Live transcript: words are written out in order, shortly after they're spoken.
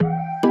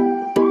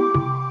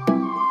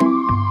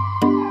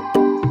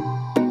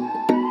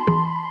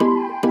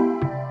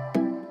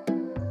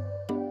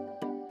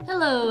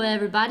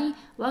everybody.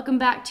 Welcome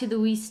back to the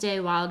We Stay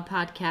Wild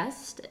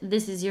podcast.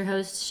 This is your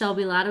host,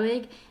 Shelby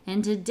Ladwig,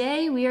 and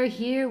today we are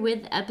here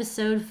with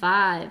episode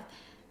 5.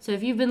 So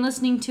if you've been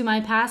listening to my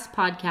past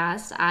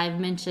podcast, I've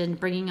mentioned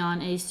bringing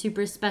on a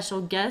super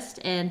special guest,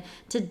 and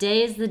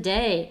today is the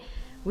day.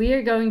 We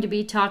are going to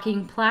be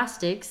talking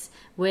plastics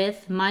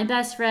with my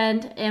best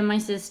friend and my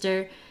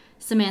sister,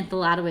 Samantha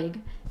Ladwig.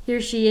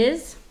 Here she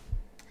is.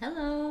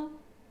 Hello.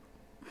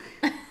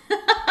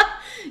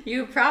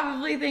 You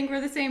probably think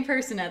we're the same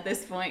person at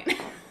this point.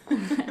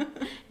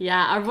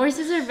 Yeah, our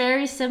voices are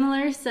very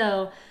similar,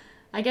 so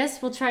I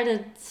guess we'll try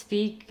to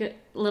speak a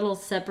little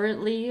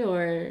separately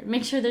or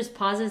make sure there's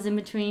pauses in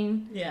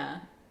between. Yeah.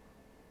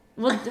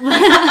 We'll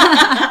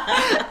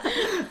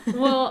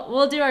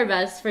do our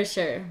best for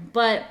sure.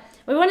 But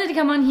we wanted to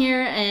come on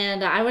here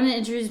and I want to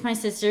introduce my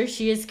sister.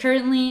 She is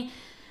currently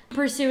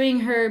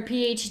pursuing her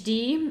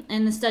PhD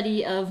in the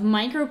study of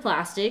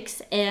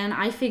microplastics, and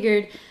I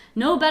figured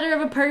no better of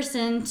a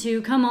person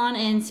to come on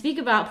and speak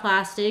about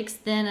plastics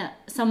than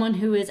someone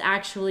who is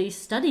actually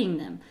studying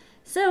them.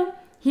 So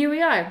here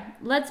we are.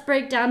 Let's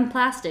break down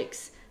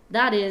plastics.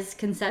 That is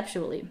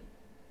conceptually.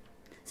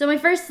 So my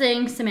first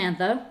thing,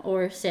 Samantha,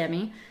 or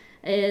Sammy,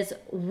 is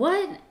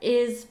what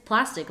is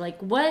plastic?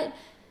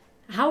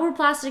 How were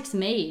plastics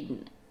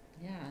made?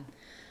 Yeah.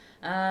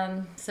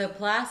 So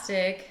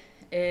plastic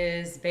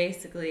is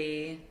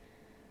basically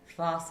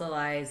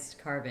fossilized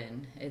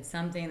carbon. It's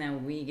something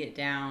that we get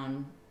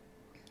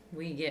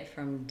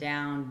from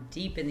down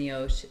deep in the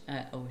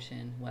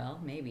ocean. Well,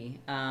 maybe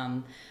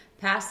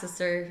past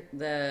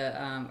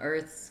the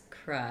Earth's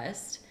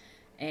crust,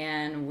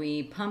 and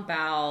we pump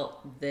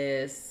out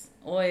this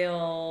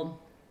oil,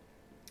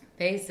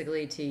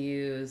 basically to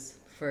use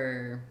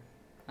for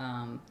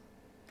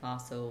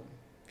fossil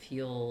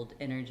fueled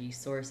energy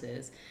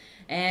sources.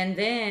 And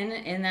then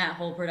in that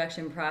whole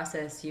production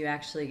process, you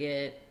actually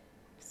get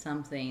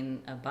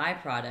something, a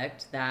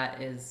byproduct,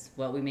 that is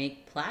what we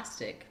make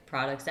plastic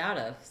products out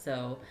of.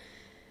 So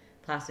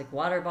plastic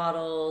water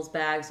bottles,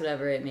 bags,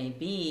 whatever it may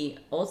be,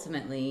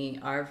 ultimately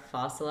are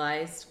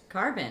fossilized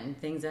carbon,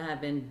 things that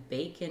have been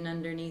baking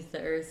underneath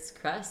the Earth's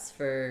crust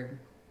for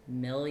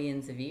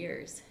millions of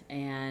years.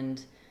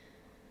 And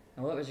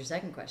what was your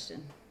second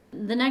question?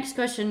 The next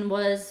question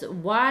was,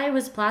 why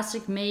was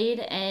plastic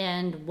made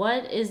and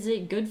what is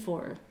it good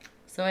for?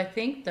 So I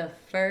think the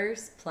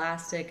first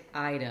plastic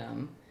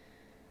item,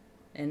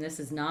 and this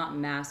is not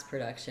mass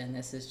production,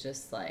 this is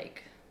just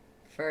like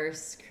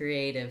first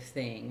creative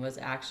thing, was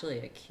actually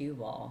a cue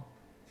ball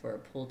for a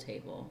pool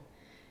table.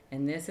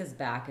 And this is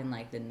back in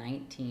like the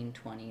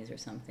 1920s or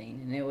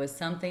something. And it was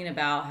something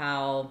about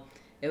how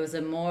it was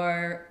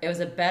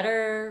a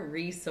better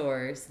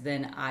resource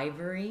than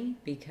ivory,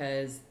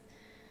 because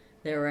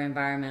there were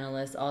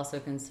environmentalists also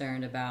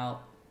concerned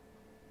about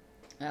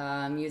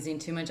using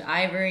too much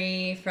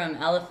ivory from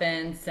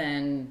elephants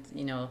and,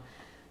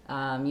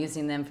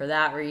 using them for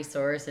that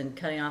resource and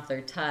cutting off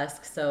their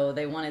tusks. So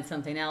they wanted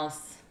something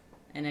else,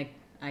 and it,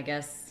 I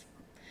guess,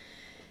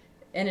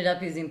 ended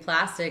up using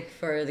plastic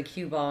for the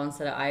cue ball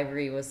instead of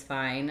ivory was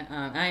fine.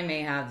 I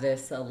may have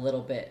this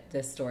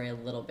story a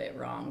little bit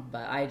wrong,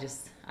 but I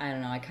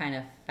don't know. I kind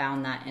of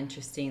found that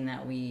interesting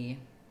that we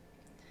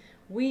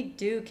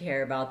do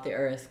care about the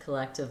earth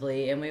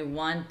collectively, and we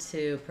want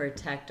to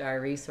protect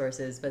our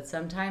resources, but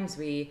sometimes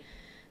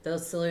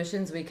those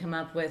solutions we come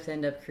up with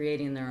end up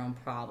creating their own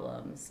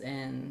problems,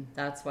 and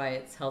that's why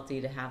it's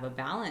healthy to have a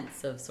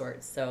balance of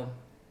sorts. So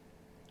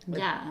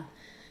with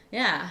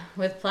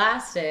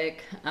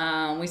plastic,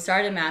 we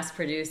started mass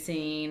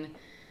producing,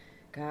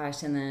 in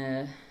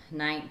the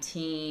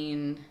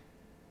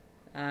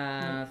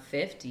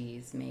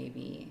 1950s,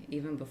 maybe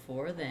even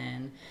before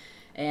then,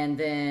 and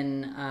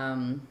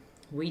then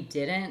we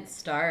didn't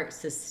start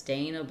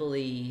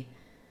sustainably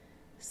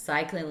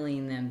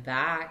cycling them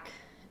back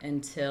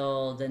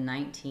until the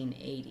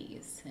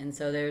 1980s. And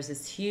so there's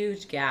this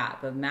huge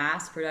gap of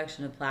mass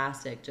production of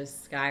plastic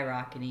just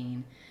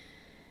skyrocketing.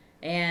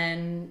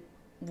 And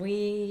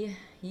we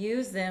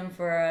use them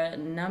for a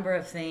number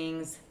of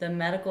things. The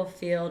medical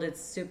field,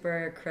 it's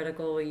super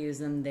critical. We use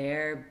them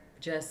there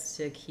just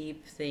to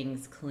keep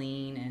things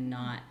clean and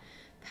not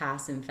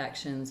pass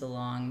infections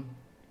along.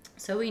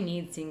 So we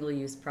need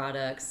single-use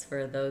products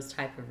for those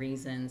type of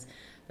reasons.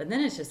 But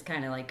then it's just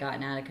kind of like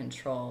gotten out of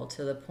control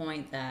to the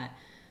point that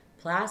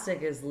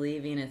plastic is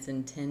leaving its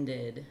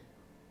intended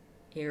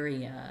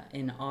area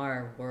in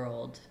our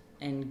world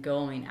and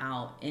going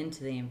out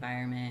into the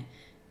environment,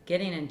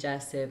 getting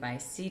ingested by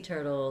sea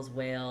turtles,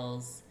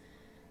 whales,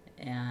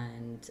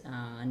 and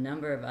a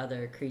number of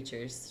other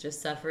creatures,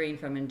 just suffering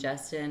from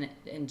ingestion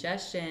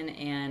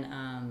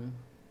and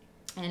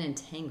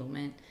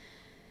entanglement.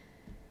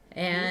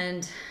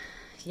 And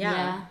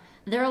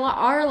there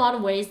are a lot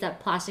of ways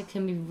that plastic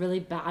can be really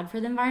bad for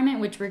the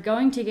environment, which we're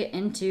going to get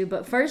into.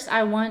 But first,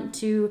 I want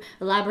to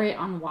elaborate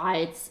on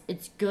why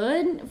it's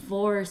good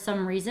for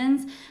some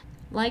reasons.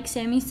 like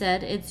Sammy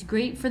said, it's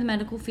great for the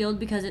medical field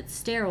because it's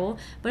sterile,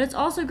 but it's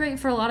also great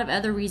for a lot of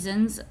other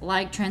reasons,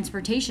 like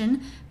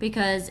transportation,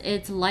 because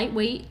it's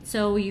lightweight,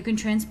 so you can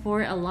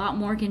transport a lot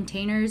more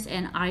containers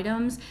and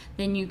items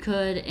than you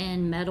could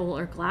in metal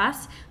or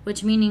glass,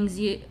 which means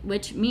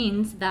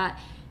that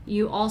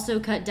you also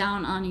cut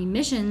down on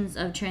emissions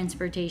of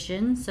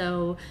transportation,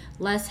 so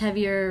less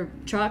heavier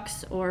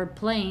trucks or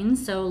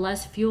planes, so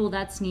less fuel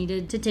that's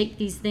needed to take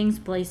these things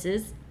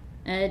places.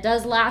 It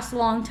does last a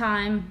long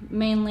time,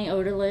 mainly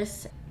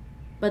odorless.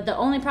 But the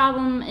only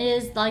problem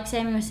is, like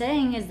Sammy was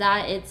saying, is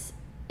that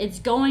it's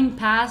going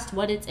past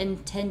what it's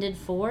intended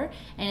for,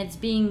 and it's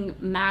being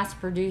mass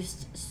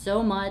produced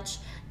so much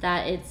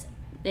that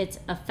it's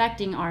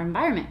affecting our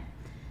environment.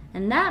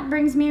 And that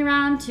brings me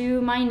around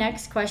to my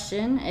next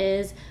question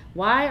is,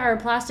 why are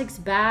plastics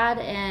bad,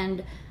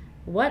 and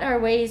what are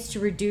ways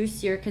to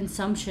reduce your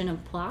consumption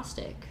of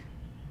plastic?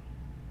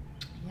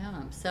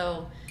 Yeah,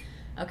 so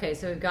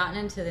we've gotten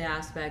into the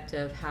aspect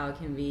of how it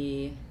can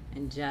be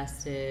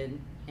ingested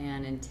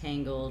and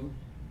entangle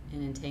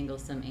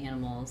some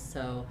animals.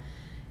 So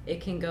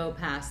it can go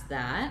past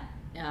that.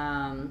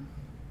 And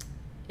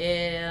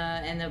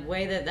the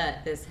way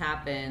that this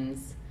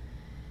happens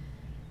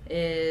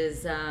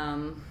is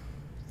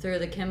through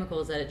the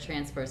chemicals that it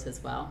transports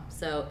as well.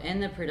 So in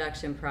the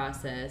production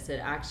process, it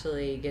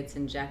actually gets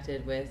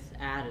injected with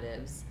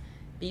additives.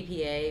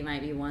 BPA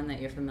might be one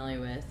that you're familiar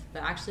with,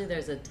 but actually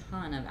there's a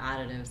ton of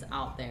additives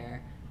out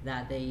there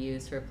that they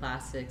use for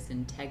plastics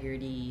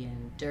integrity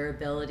and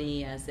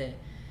durability as it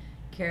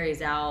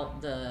carries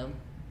out the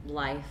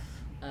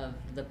life of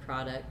the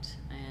product.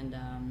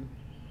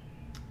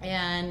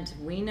 And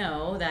we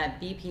know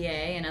that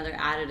BPA and other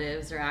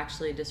additives are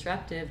actually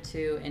disruptive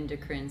to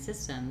endocrine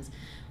systems,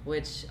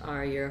 which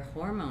are your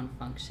hormone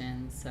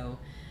functions. So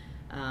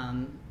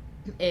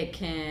it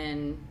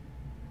can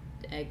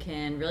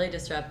really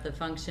disrupt the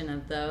function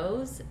of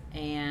those,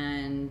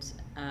 and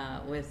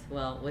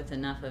with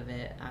enough of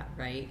it,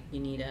 right? You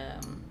need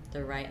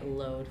the right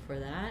load for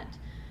that.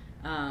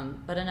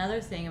 But another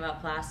thing about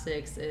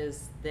plastics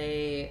is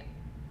they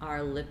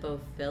are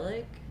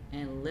lipophilic,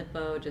 and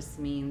lipo just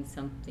means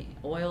something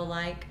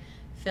oil-like.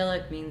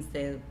 Philic means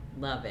they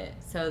love it.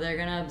 So they're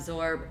going to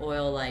absorb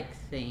oil-like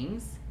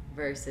things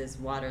versus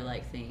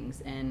water-like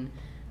things. And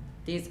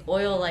these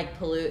oil-like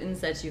pollutants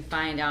that you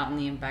find out in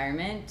the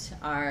environment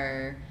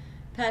are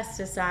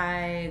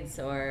pesticides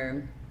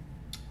or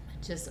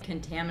just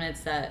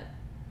contaminants that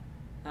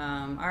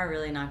are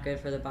really not good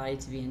for the body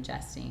to be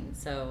ingesting.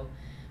 So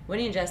when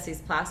you ingest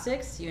these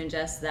plastics, you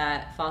ingest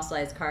that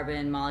fossilized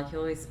carbon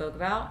molecule we spoke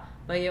about,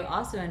 but you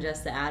also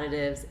ingest the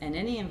additives and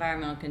any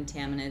environmental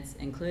contaminants,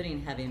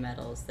 including heavy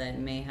metals that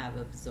may have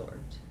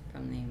absorbed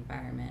from the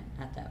environment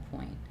at that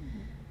point.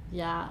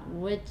 Yeah,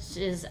 which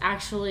is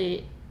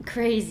actually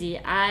crazy.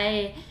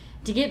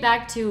 To get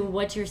back to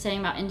what you're saying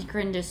about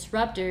endocrine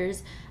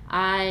disruptors,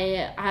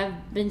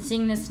 I've been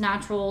seeing this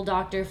natural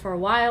doctor for a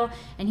while,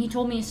 and he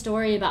told me a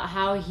story about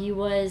how he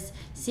was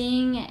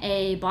seeing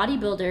a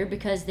bodybuilder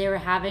because they were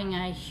having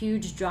a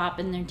huge drop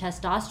in their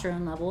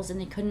testosterone levels,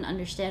 and they couldn't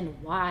understand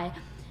why.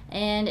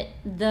 And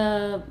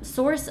the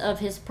source of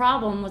his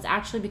problem was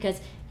actually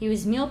because he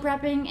was meal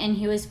prepping, and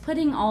he was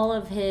putting all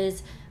of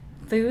his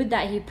food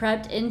that he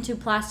prepped into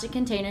plastic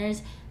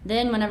containers.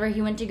 Then whenever he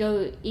went to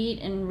go eat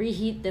and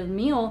reheat the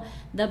meal,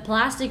 the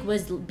plastic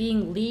was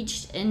being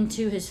leached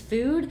into his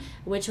food,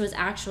 which was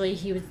actually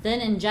he was then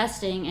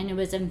ingesting, and it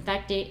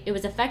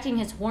was affecting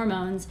his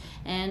hormones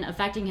and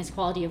affecting his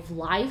quality of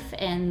life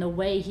and the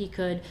way he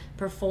could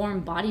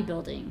perform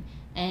bodybuilding.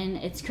 And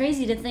it's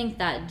crazy to think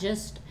that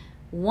just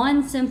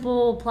one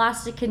simple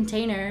plastic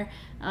container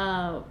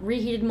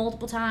reheated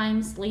multiple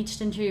times, leached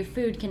into your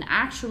food, can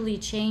actually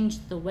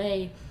change the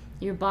way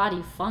your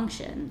body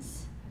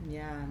functions.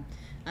 Yeah,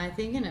 I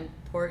think an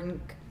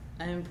important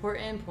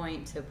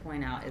point to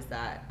point out is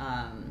that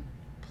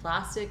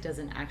plastic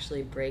doesn't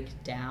actually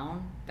break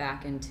down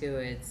back into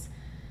its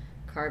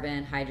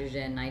carbon,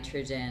 hydrogen,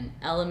 nitrogen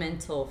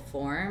elemental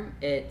form.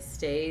 It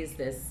stays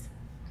this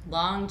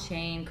long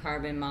chain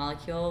carbon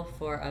molecule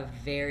for a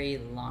very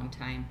long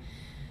time,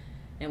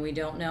 and we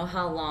don't know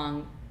how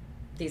long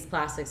these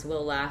plastics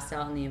will last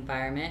out in the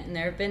environment. And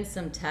there have been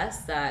some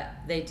tests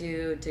that they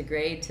do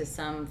degrade to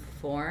some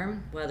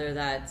form, whether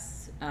that's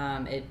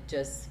it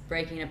just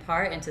breaking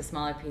apart into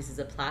smaller pieces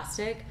of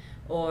plastic,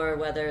 or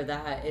whether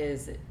that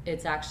is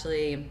it's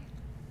actually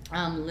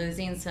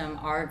losing some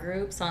R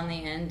groups on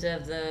the end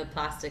of the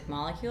plastic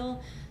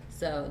molecule,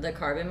 so the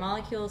carbon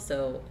molecule.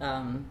 So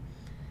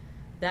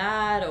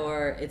that,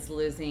 or it's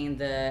losing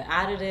the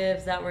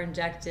additives that were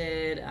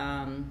injected.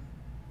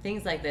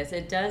 Things like this.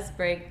 It does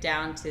break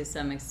down to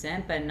some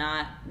extent, but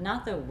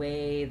not the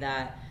way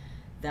that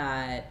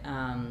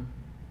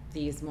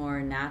these more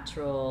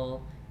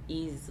natural,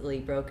 easily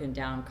broken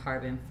down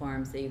carbon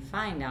forms that you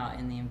find out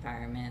in the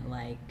environment,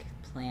 like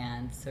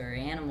plants or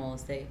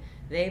animals.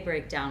 They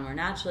break down more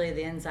naturally.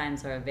 The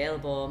enzymes are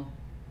available.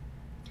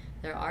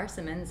 There are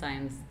some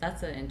enzymes.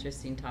 That's an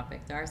interesting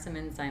topic. There are some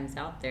enzymes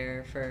out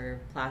there for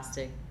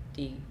plastic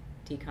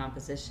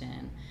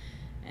decomposition.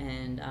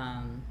 And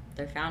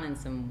they're found in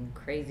some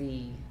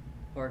crazy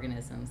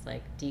organisms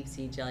like deep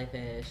sea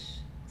jellyfish,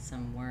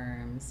 some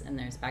worms, and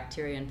there's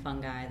bacteria and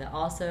fungi that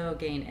also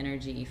gain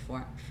energy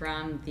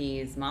from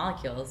these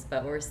molecules.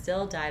 But we're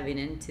still diving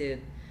into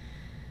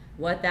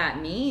what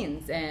that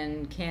means,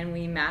 and can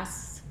we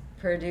mass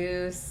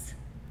produce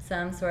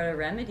some sort of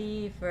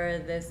remedy for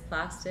this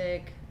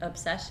plastic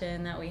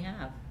obsession that we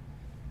have?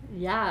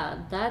 Yeah,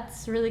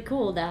 that's really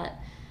cool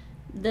that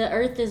the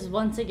earth is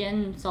once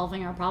again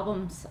solving our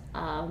problems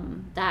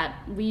that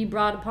we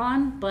brought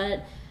upon,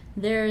 but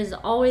there's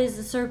always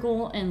a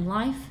circle in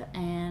life,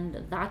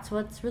 and that's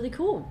what's really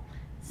cool.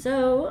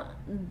 So,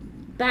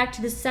 back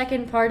to the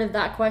second part of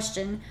that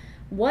question,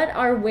 what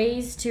are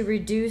ways to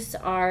reduce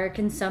our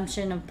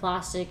consumption of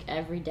plastic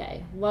every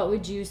day? What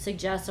would you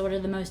suggest? What are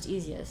the most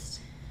easiest?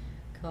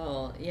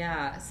 Cool.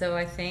 Yeah. So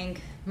I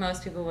think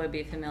most people would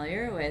be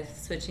familiar with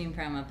switching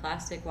from a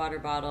plastic water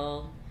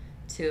bottle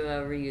to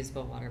a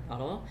reusable water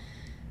bottle,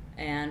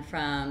 and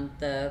from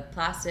the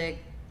plastic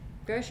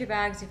grocery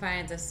bags you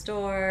find at the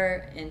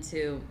store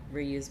into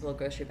reusable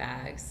grocery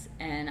bags.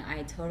 And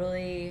I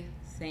totally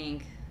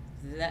think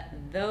that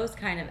those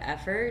kind of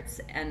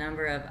efforts, a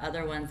number of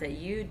other ones that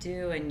you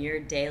do in your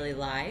daily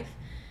life,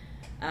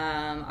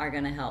 are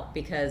going to help,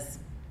 because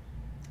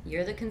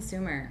you're the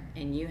consumer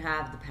and you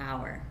have the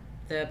power.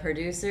 The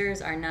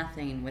producers are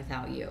nothing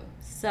without you.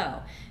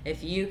 So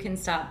if you can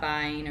stop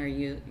buying or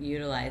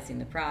utilizing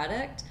the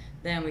product,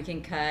 then we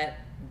can cut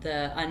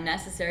the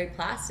unnecessary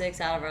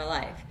plastics out of our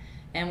life.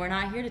 And we're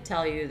not here to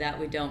tell you that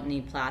we don't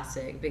need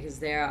plastic, because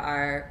there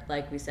are,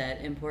 like we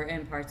said,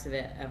 important parts of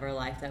our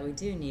life that we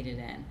do need it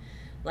in,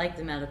 like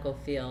the medical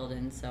field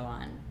and so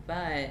on.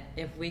 But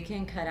if we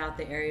can cut out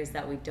the areas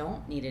that we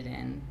don't need it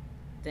in,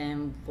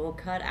 then we'll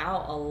cut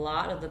out a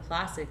lot of the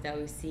plastic that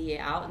we see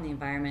out in the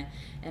environment,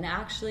 and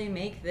actually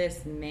make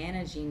this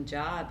managing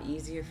job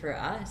easier for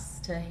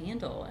us to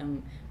handle.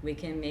 And we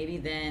can maybe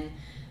then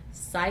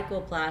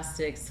cycle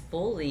plastics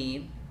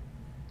fully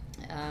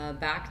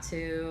back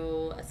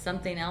to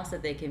something else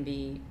that they can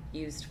be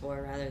used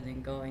for, rather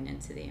than going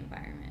into the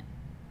environment.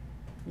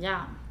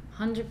 Yeah,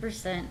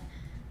 100%.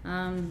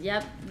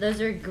 Yep,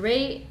 those are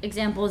great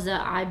examples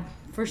that I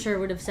for sure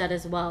would have said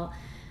as well.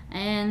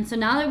 And so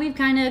now that we've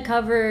kind of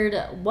covered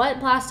what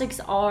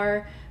plastics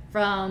are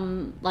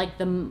from like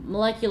the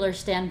molecular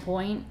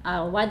standpoint,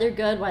 why they're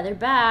good, why they're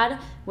bad,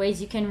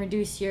 ways you can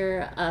reduce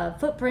your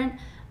footprint,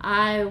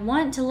 I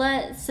want to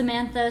let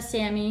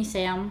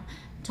Sam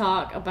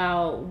talk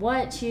about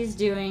what she's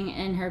doing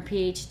in her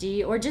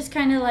PhD, or just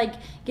kind of like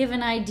give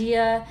an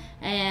idea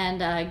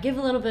and give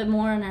a little bit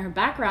more on her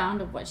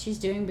background of what she's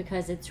doing,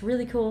 because it's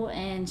really cool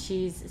and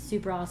she's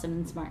super awesome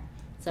and smart.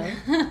 So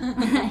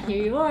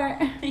here you are.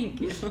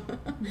 Thank you.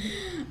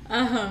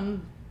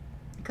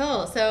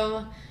 Cool.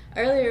 So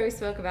earlier we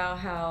spoke about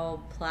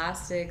how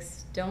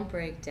plastics don't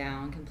break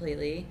down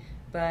completely,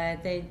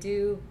 but they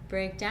do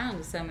break down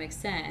to some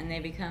extent, and they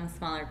become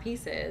smaller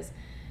pieces.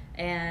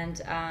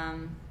 And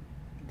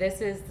this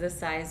is the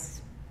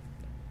size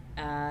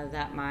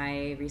that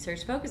my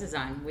research focuses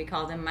on. We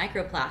call them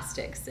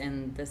microplastics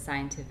in the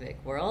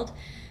scientific world.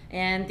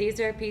 And these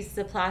are pieces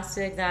of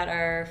plastic that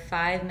are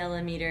 5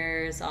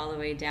 millimeters all the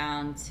way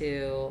down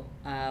to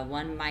 1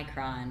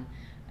 micron.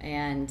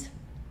 And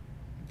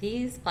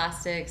these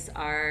plastics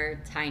are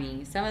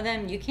tiny. Some of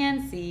them you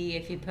can see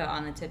if you put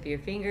on the tip of your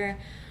finger,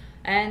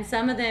 and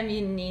some of them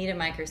you need a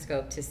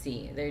microscope to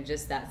see. They're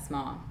just that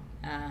small.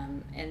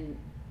 And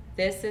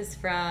this is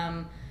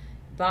from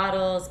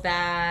bottles,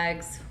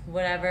 bags,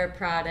 whatever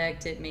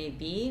product it may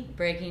be,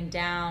 breaking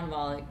down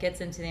while it gets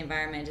into the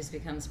environment. It just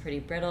becomes pretty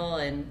brittle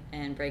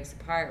and breaks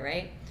apart,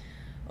 right?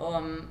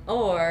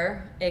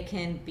 Or it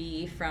can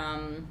be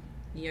from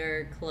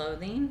your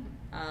clothing.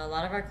 A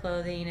lot of our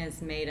clothing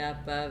is made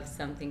up of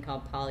something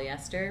called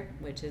polyester,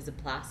 which is a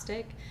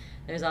plastic.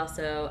 There's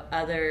also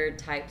other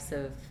types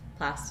of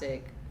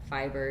plastic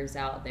fibers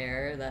out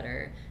there that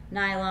are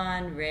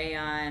nylon,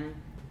 rayon,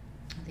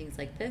 things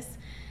like this.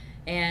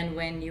 And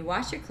when you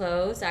wash your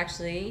clothes,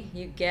 actually,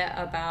 you get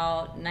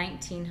about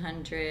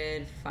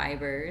 1,900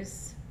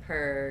 fibers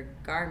per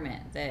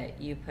garment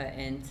that you put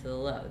into the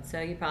load.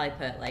 So you probably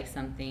put like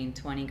something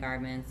 20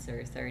 garments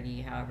or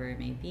 30, however it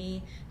may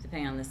be,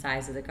 depending on the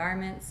size of the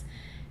garments.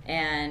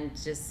 And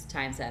just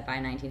times that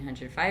by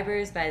 1,900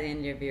 fibers. By the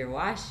end of your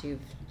wash, you've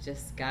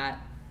just got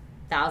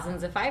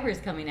thousands of fibers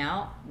coming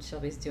out.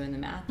 Shelby's doing the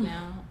math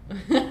now.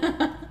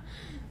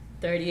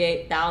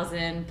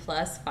 38,000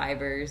 plus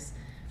fibers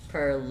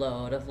per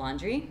load of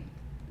laundry.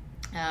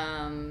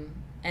 And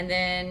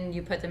then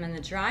you put them in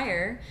the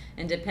dryer,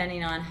 and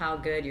depending on how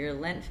good your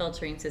lint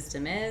filtering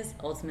system is,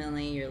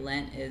 ultimately your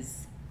lint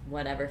is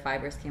whatever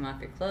fibers came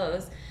off your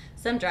clothes.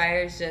 Some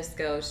dryers just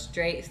go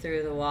straight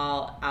through the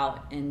wall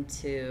out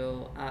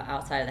into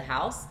outside of the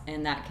house,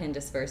 and that can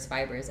disperse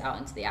fibers out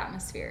into the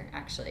atmosphere,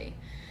 actually.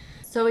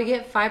 So we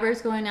get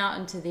fibers going out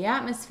into the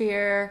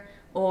atmosphere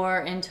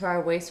or into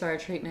our wastewater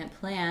treatment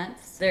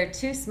plants. They're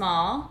too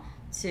small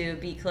to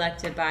be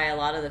collected by a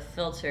lot of the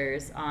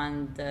filters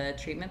on the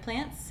treatment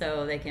plants,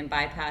 so they can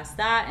bypass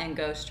that and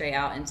go straight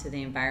out into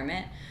the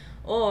environment.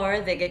 Or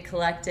they get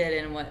collected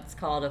in what's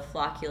called a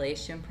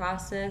flocculation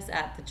process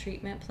at the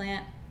treatment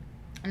plant.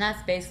 And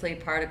that's basically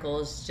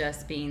particles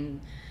just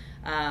being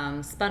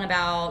spun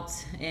about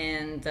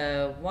in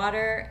the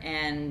water,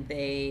 and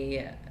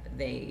they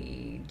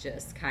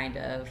just kind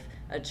of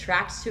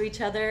attract to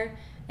each other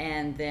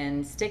and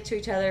then stick to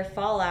each other,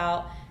 fall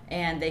out,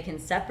 and they can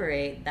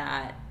separate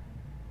that,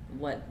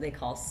 what they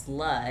call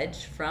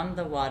sludge, from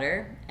the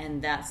water.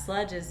 And that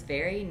sludge is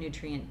very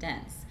nutrient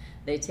dense.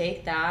 They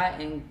take that,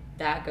 and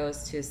that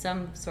goes to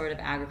some sort of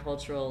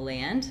agricultural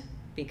land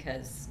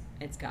because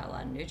it's got a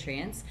lot of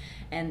nutrients,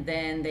 and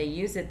then they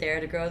use it there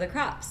to grow the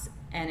crops.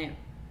 And it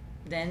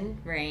then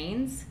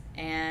rains,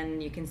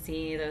 and you can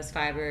see those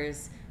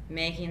fibers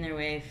making their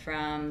way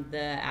from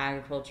the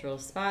agricultural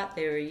spot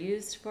they were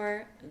used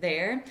for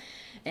there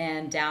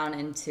and down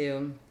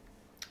into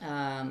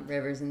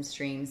rivers and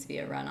streams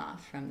via runoff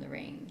from the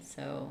rain.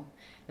 So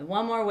the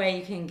one more way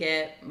you can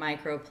get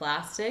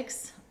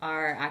microplastics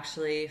are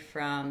actually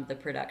from the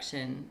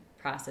production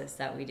process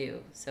that we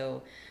do.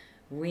 So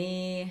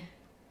we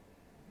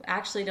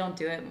actually don't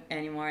do it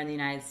anymore in the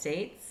United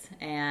States,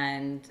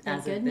 and Thank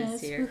as goodness.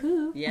 of this year,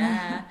 Woohoo.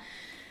 yeah,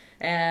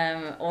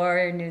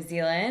 or New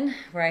Zealand,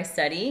 where I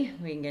study,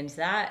 we can get into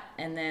that,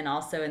 and then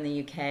also in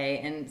the UK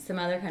and some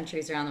other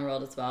countries around the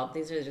world as well.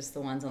 These are just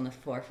the ones on the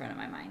forefront of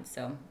my mind.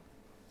 So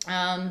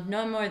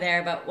no more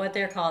there, but what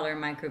they're called are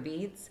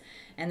microbeads,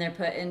 and they're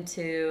put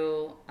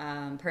into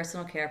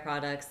personal care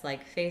products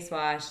like face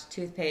wash,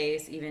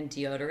 toothpaste, even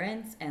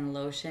deodorants and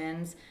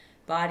lotions,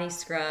 body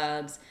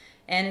scrubs.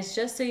 And it's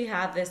just so you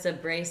have this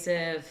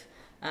abrasive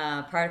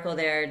particle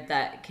there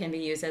that can be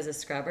used as a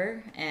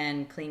scrubber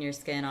and clean your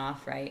skin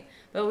off, right?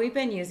 But we've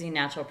been using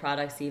natural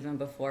products even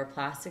before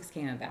plastics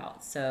came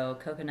about. So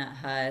coconut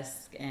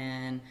husk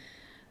and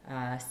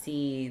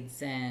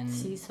seeds and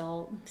Sea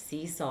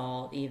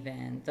salt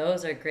even.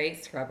 Those are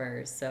great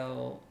scrubbers.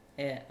 So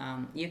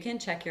you can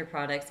check your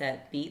products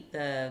at Beat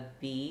the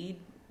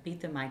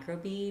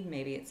Microbead,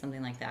 maybe it's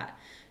something like that,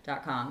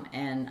 .com.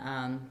 And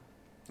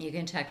you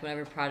can check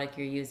whatever product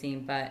you're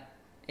using, but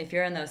if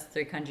you're in those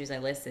 3 countries I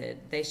listed,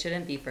 they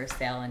shouldn't be for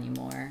sale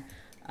anymore,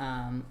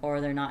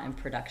 or they're not in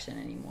production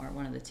anymore,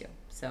 one of the two.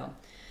 So,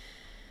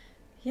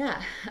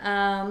 yeah.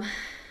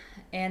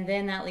 And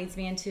then that leads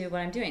me into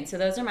what I'm doing. So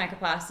those are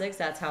microplastics.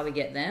 That's how we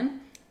get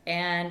them.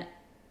 And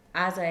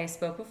as I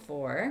spoke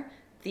before,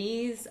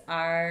 these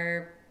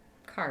are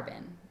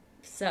carbon.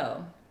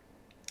 So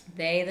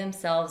they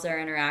themselves are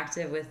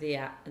interactive with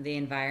the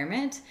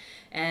environment,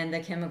 and the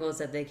chemicals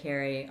that they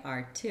carry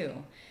are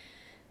too.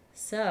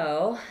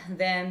 So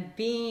them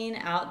being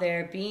out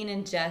there, being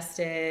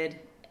ingested,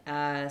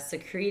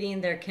 secreting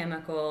their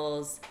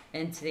chemicals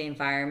into the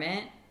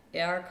environment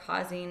are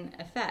causing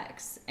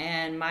effects.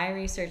 And my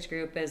research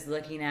group is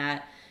looking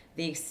at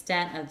the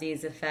extent of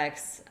these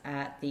effects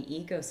at the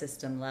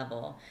ecosystem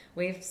level.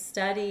 We've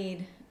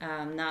studied,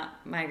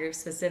 not my group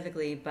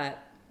specifically, but,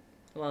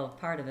 well,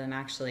 part of them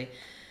actually,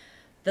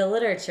 the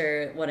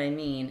literature, what I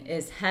mean,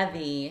 is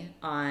heavy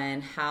on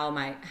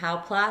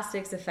how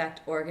plastics affect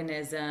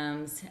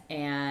organisms,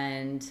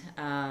 and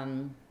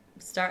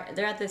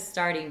they're at this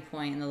starting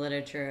point in the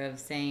literature of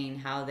saying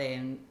how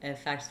they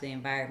affect the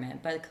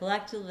environment, but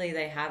collectively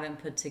they haven't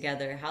put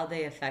together how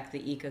they affect the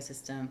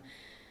ecosystem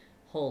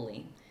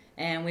wholly.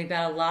 And we've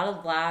got a lot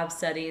of lab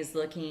studies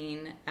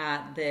looking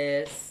at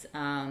this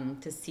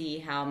to see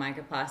how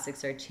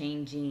microplastics are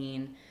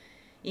changing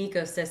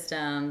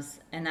ecosystems,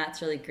 and that's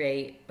really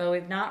great, but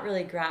we've not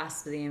really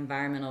grasped the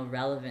environmental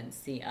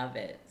relevancy of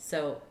it.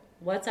 So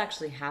what's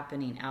actually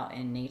happening out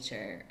in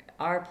nature?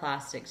 Are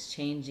plastics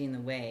changing the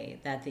way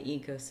that the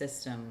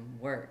ecosystem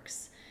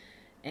works?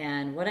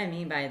 And what I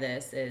mean by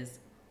this is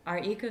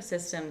our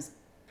ecosystems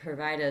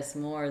provide us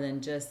more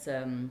than just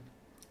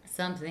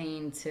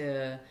something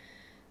to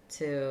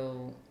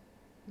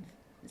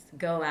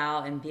go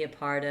out and be a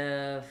part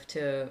of,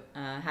 to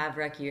have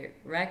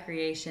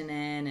recreation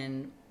in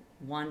and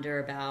wonder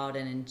about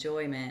and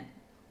enjoyment.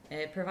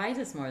 It provides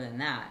us more than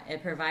that.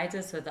 It provides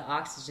us with the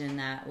oxygen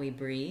that we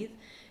breathe.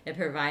 It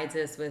provides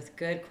us with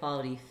good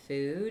quality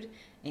food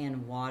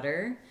and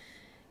water.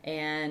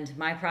 And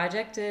my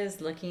project is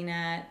looking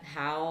at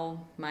how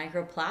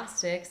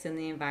microplastics in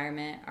the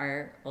environment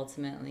are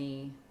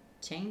ultimately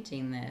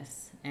changing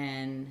this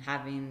and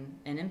having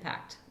an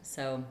impact.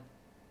 So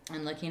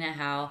I'm looking at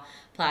how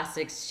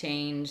plastics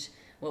change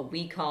what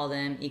we call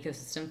them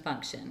ecosystem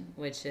function,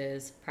 which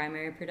is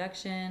primary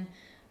production,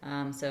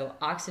 so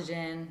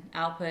oxygen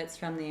outputs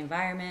from the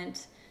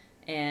environment,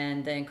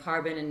 and then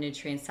carbon and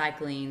nutrient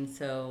cycling,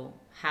 so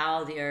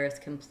how the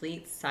earth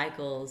completes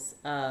cycles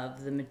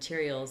of the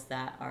materials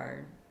that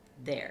are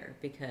there,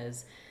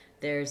 because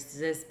there's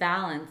this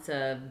balance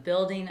of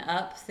building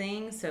up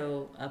things,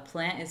 so a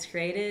plant is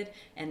created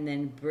and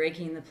then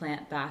breaking the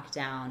plant back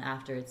down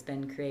after it's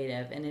been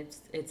creative, and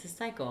it's a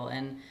cycle.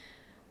 And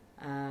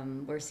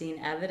we're seeing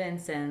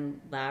evidence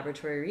in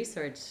laboratory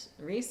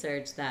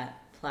research that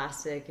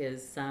plastic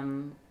is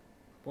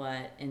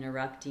somewhat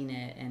interrupting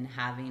it and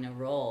having a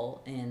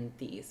role in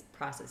these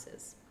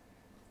processes.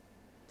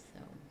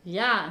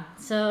 Yeah,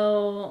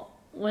 so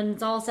when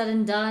it's all said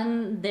and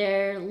done,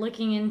 they're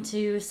looking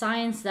into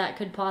science that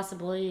could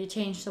possibly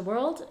change the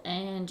world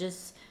and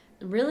just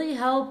really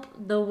help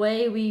the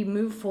way we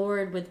move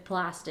forward with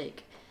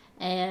plastic.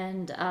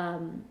 And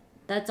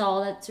that's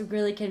all that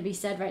really can be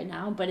said right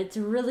now, but it's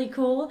really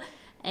cool,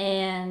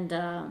 and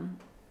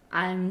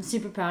I'm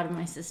super proud of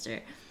my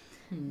sister.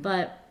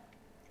 But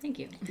thank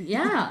you.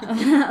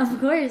 Yeah, of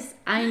course.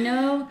 I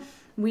know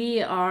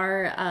we're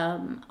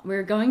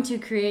going to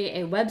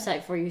create a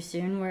website for you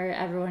soon where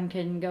everyone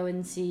can go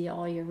and see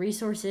all your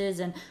resources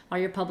and all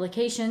your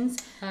publications.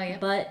 Yeah.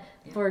 But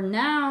for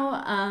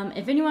now,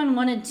 if anyone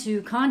wanted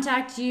to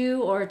contact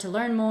you or to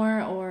learn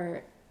more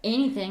or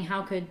anything,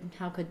 how could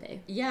they?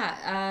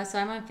 Yeah, so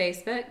I'm on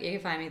Facebook. You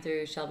can find me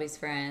through Shelby's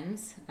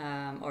Friends,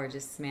 or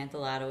just Samantha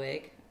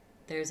Ladowig.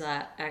 There's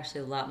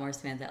actually a lot more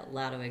Samantha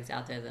Ladowigs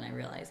out there than I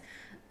realize.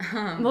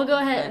 We'll go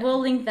ahead. We'll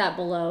link that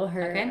below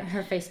her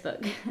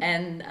Facebook.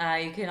 And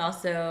you can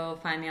also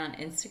find me on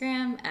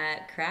Instagram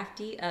at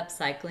Crafty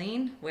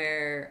Upcycling,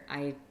 where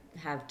I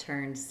have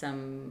turned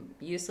some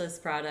useless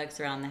products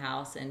around the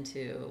house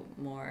into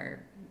more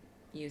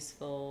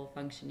useful,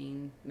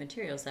 functioning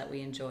materials that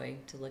we enjoy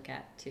to look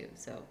at too.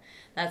 So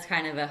that's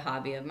kind of a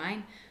hobby of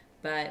mine.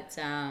 But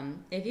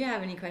if you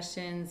have any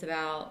questions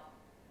about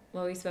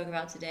what we spoke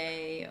about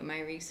today,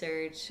 my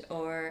research,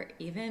 or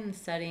even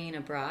studying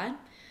abroad,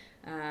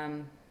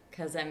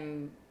 because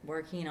I'm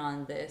working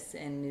on this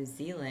in New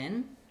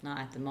Zealand, not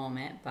at the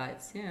moment,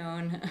 but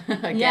soon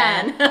again.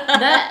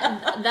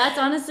 Yeah, that's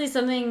honestly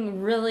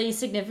something really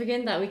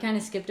significant that we kind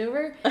of skipped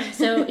over.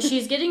 So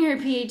she's getting her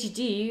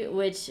PhD,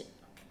 which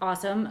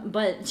awesome,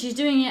 but she's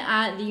doing it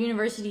at the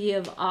University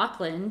of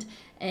Auckland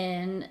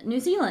in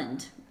New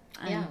Zealand.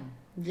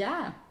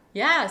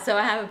 Yeah, so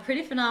I have a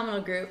pretty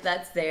phenomenal group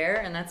that's there,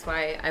 and that's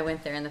why I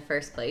went there in the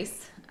first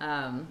place.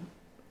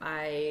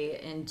 I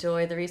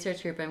enjoy the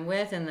research group I'm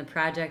with and the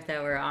project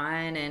that we're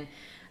on, and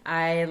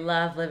I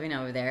love living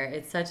over there.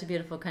 It's such a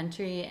beautiful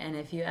country, and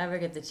if you ever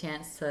get the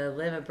chance to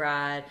live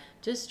abroad,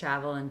 just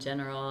travel in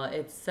general.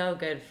 It's so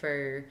good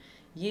for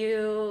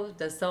you,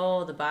 the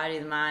soul, the body,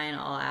 the mind,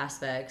 all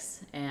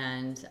aspects,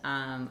 and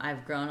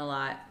I've grown a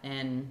lot,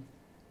 and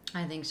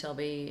I think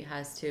Shelby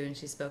has too, and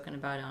she's spoken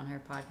about it on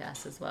her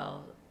podcast as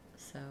well.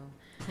 So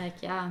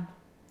heck yeah.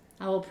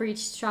 I will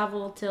preach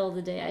travel till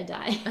the day I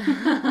die.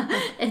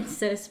 It's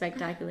so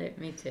spectacular.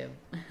 Me too.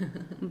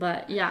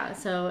 But yeah,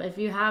 so if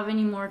you have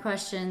any more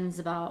questions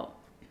about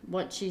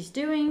what she's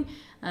doing,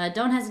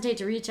 don't hesitate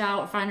to reach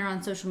out, find her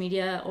on social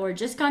media, or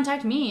just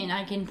contact me and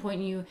I can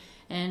point you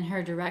in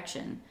her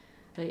direction.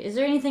 But is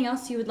there anything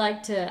else you would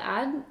like to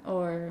add,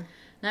 or?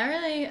 Not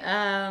really.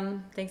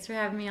 Thanks for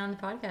having me on the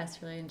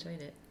podcast. Really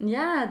enjoyed it.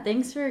 Yeah,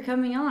 thanks for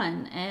coming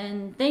on.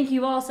 And thank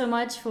you all so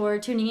much for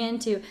tuning in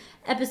to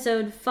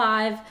episode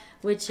 5,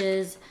 which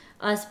is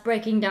us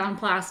breaking down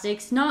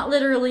plastics. Not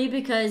literally,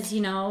 because, we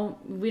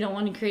don't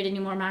want to create any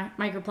more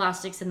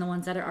microplastics than the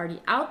ones that are already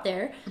out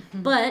there.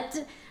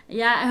 But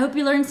yeah, I hope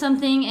you learned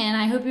something, and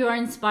I hope you are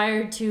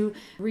inspired to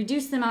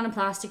reduce the amount of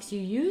plastics you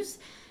use.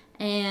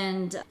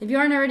 And if you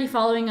aren't already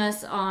following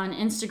us on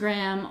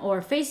Instagram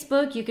or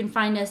Facebook, you can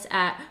find us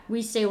at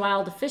We Stay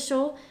Wild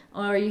Official,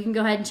 or you can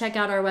go ahead and check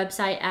out our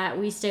website at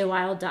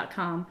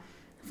westaywild.com.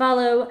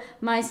 Follow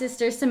my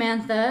sister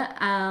Samantha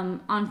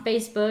on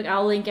Facebook.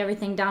 I'll link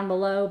everything down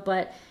below.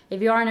 But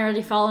if you aren't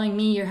already following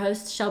me, your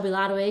host, Shelby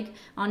Ladowig,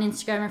 on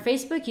Instagram or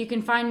Facebook, you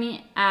can find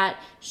me at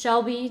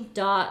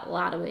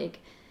shelby.ladowig.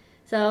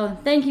 So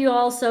thank you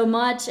all so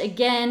much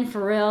again,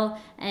 for real.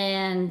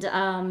 And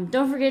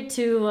don't forget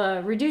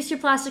to reduce your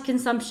plastic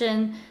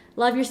consumption,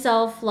 love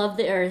yourself, love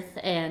the earth,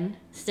 and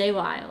stay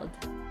wild.